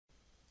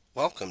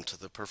Welcome to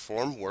the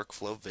Perform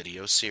Workflow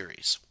video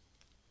series.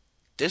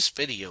 This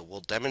video will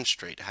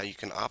demonstrate how you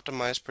can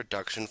optimize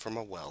production from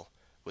a well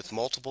with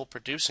multiple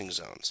producing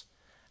zones,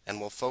 and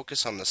will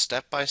focus on the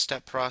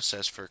step-by-step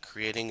process for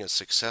creating a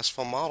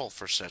successful model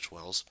for such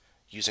wells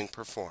using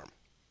Perform.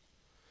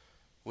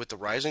 With the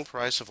rising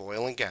price of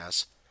oil and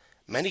gas,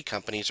 many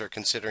companies are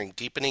considering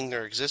deepening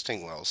their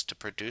existing wells to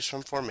produce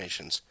from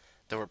formations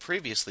that were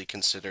previously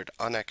considered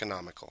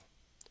uneconomical.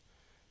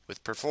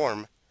 With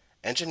Perform,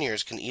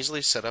 engineers can easily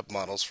set up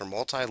models for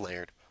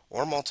multi-layered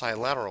or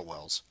multilateral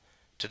wells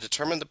to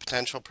determine the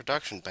potential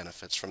production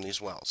benefits from these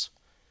wells.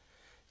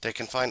 They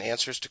can find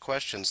answers to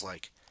questions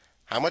like,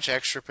 how much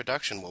extra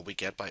production will we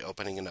get by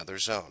opening another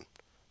zone?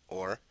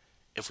 Or,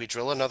 if we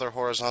drill another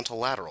horizontal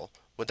lateral,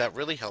 would that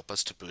really help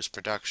us to boost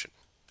production?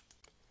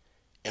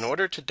 In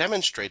order to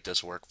demonstrate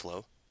this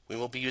workflow, we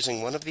will be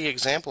using one of the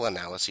example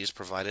analyses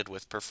provided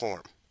with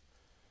Perform.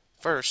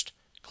 First,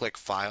 click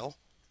File,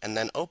 and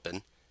then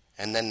Open,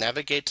 and then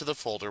navigate to the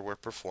folder where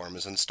Perform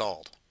is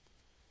installed.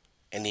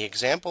 In the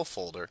example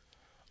folder,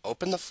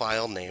 open the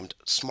file named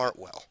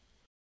SmartWell.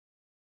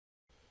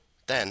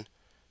 Then,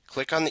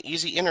 click on the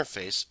Easy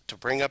Interface to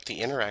bring up the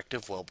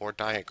interactive wellbore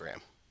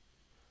diagram.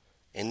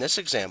 In this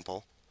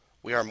example,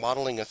 we are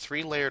modeling a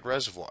 3-layered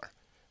reservoir,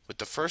 with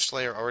the first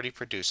layer already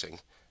producing,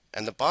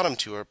 and the bottom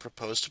two are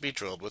proposed to be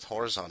drilled with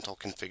horizontal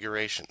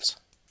configurations.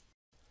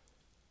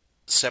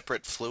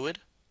 Separate fluid,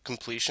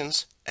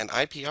 completions, and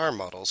IPR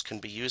models can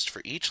be used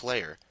for each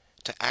layer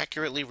to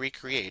accurately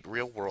recreate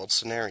real-world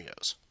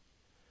scenarios.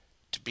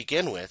 To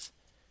begin with,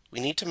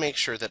 we need to make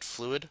sure that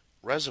fluid,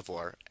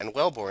 reservoir, and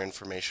wellbore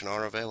information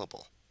are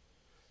available.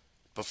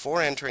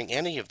 Before entering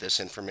any of this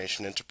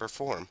information into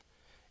Perform,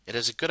 it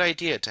is a good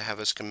idea to have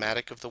a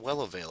schematic of the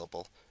well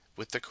available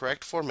with the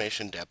correct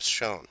formation depths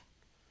shown.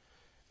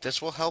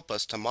 This will help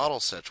us to model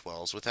such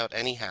wells without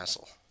any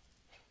hassle.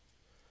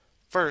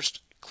 First,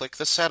 click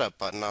the Setup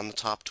button on the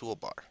top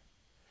toolbar.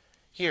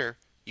 Here,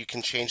 you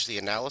can change the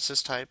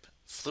analysis type,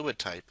 fluid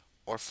type,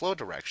 or flow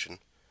direction,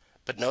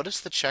 but notice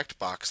the checked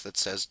box that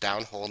says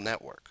Downhole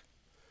Network.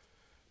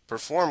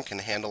 Perform can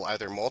handle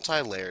either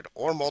multi-layered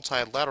or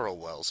multilateral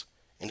wells,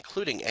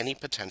 including any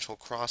potential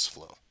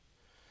cross-flow.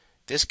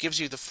 This gives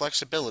you the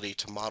flexibility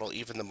to model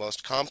even the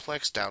most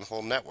complex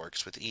downhole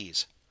networks with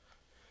ease.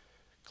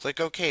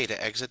 Click OK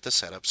to exit the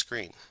setup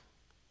screen.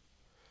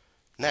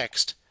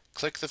 Next,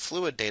 click the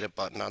Fluid Data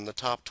button on the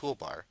top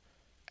toolbar,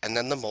 and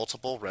then the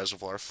Multiple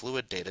Reservoir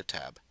Fluid Data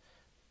tab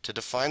to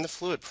define the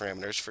fluid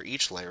parameters for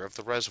each layer of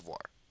the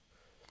reservoir.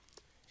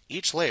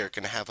 Each layer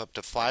can have up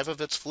to 5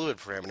 of its fluid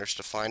parameters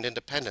defined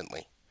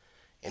independently,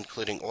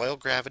 including oil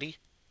gravity,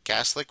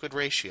 gas-liquid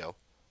ratio,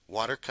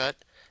 water cut,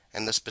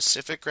 and the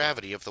specific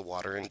gravity of the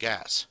water and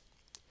gas.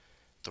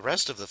 The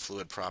rest of the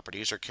fluid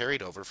properties are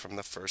carried over from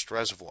the first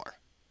reservoir.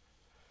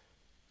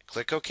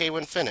 Click OK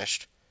when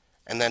finished,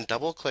 and then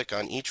double-click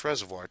on each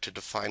reservoir to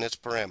define its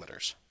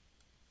parameters.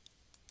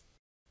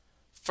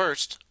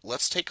 First,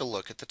 let's take a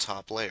look at the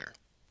top layer.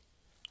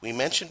 We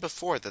mentioned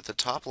before that the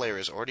top layer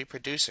is already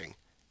producing,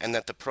 and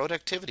that the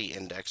productivity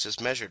index is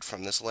measured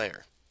from this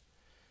layer.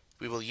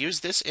 We will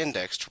use this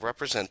index to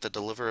represent the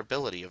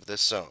deliverability of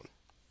this zone.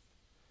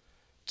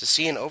 To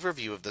see an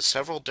overview of the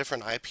several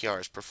different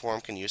IPRs Perform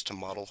can use to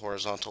model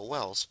horizontal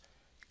wells,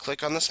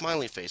 click on the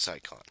smiley face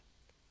icon.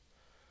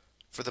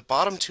 For the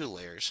bottom two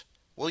layers,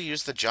 we'll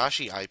use the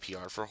Joshi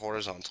IPR for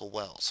horizontal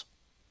wells.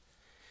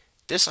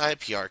 This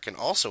IPR can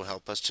also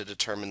help us to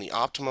determine the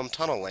optimum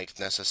tunnel length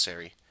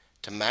necessary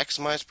to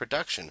maximize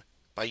production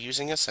by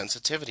using a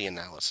sensitivity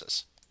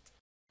analysis.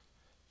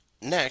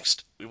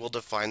 Next, we will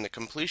define the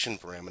completion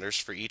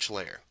parameters for each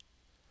layer.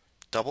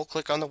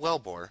 Double-click on the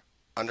wellbore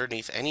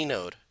underneath any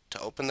node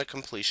to open the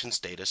completions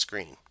data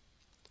screen.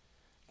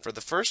 For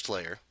the first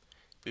layer,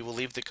 we will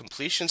leave the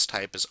completions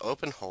type as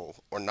open hole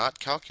or not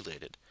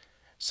calculated,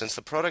 since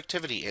the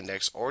productivity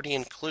index already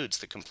includes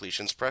the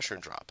completions pressure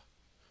drop.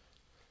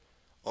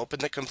 Open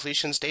the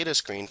completions data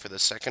screen for the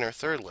second or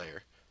third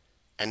layer,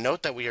 and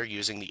note that we are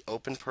using the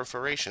Open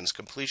Perforations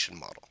completion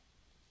model.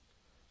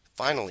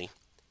 Finally,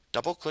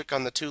 double-click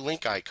on the two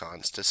link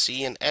icons to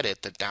see and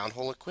edit the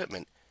downhole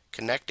equipment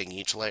connecting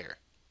each layer.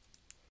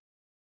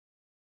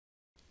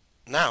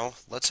 Now,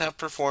 let's have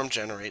Perform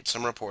generate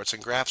some reports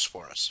and graphs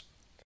for us.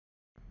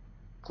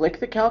 Click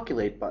the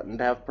Calculate button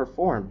to have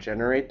Perform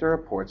generate the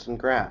reports and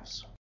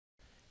graphs.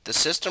 The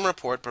system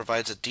report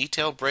provides a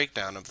detailed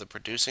breakdown of the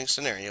producing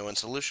scenario and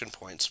solution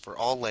points for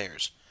all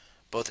layers,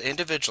 both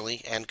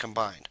individually and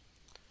combined.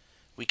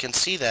 We can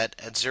see that,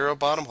 at zero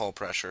bottom hole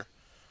pressure,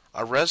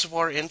 our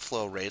reservoir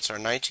inflow rates are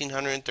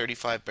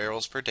 1,935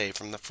 barrels per day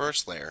from the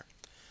first layer,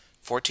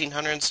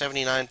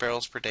 1,479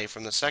 barrels per day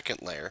from the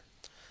second layer,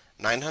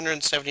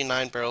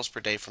 979 barrels per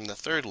day from the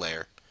third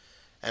layer,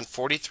 and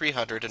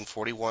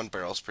 4,341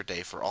 barrels per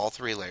day for all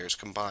 3 layers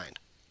combined.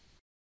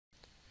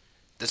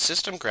 The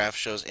system graph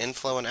shows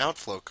inflow and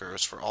outflow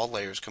curves for all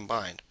layers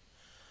combined,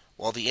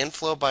 while the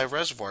inflow by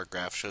reservoir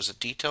graph shows a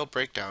detailed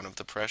breakdown of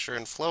the pressure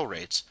and flow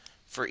rates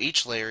for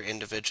each layer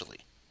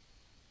individually.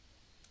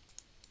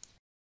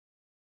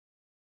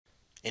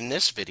 In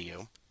this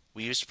video,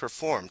 we used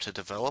PERFORM to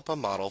develop a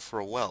model for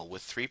a well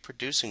with 3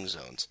 producing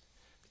zones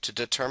to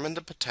determine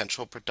the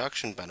potential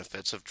production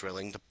benefits of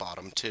drilling the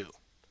bottom 2.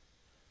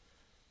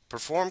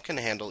 PERFORM can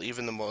handle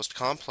even the most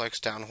complex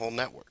downhole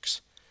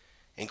networks,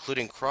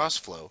 including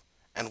crossflow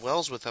and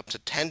wells with up to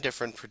 10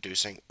 different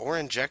producing or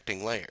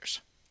injecting layers.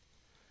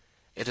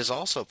 It is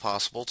also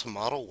possible to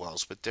model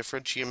wells with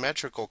different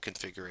geometrical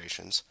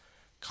configurations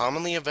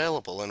commonly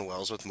available in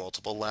wells with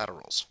multiple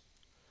laterals.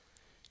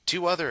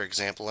 2 other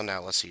example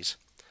analyses,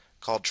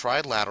 called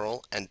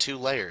trilateral and 2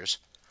 layers,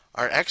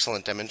 are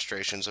excellent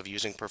demonstrations of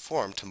using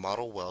PERFORM to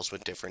model wells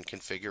with different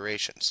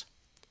configurations.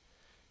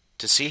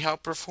 To see how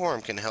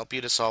PERFORM can help you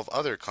to solve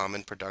other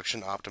common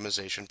production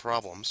optimization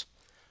problems,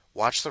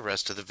 watch the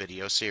rest of the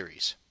video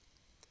series.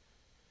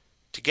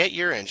 To get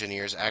your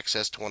engineers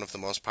access to one of the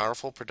most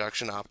powerful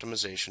production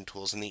optimization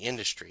tools in the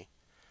industry,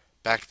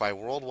 backed by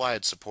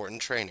worldwide support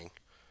and training,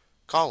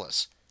 call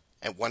us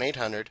at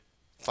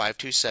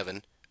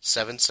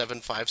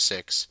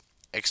 1-800-527-7756,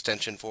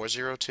 extension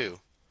 402,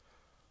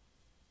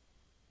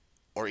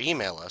 or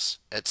email us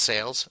at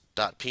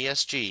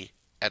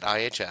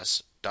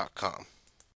sales.psg@ihs.com.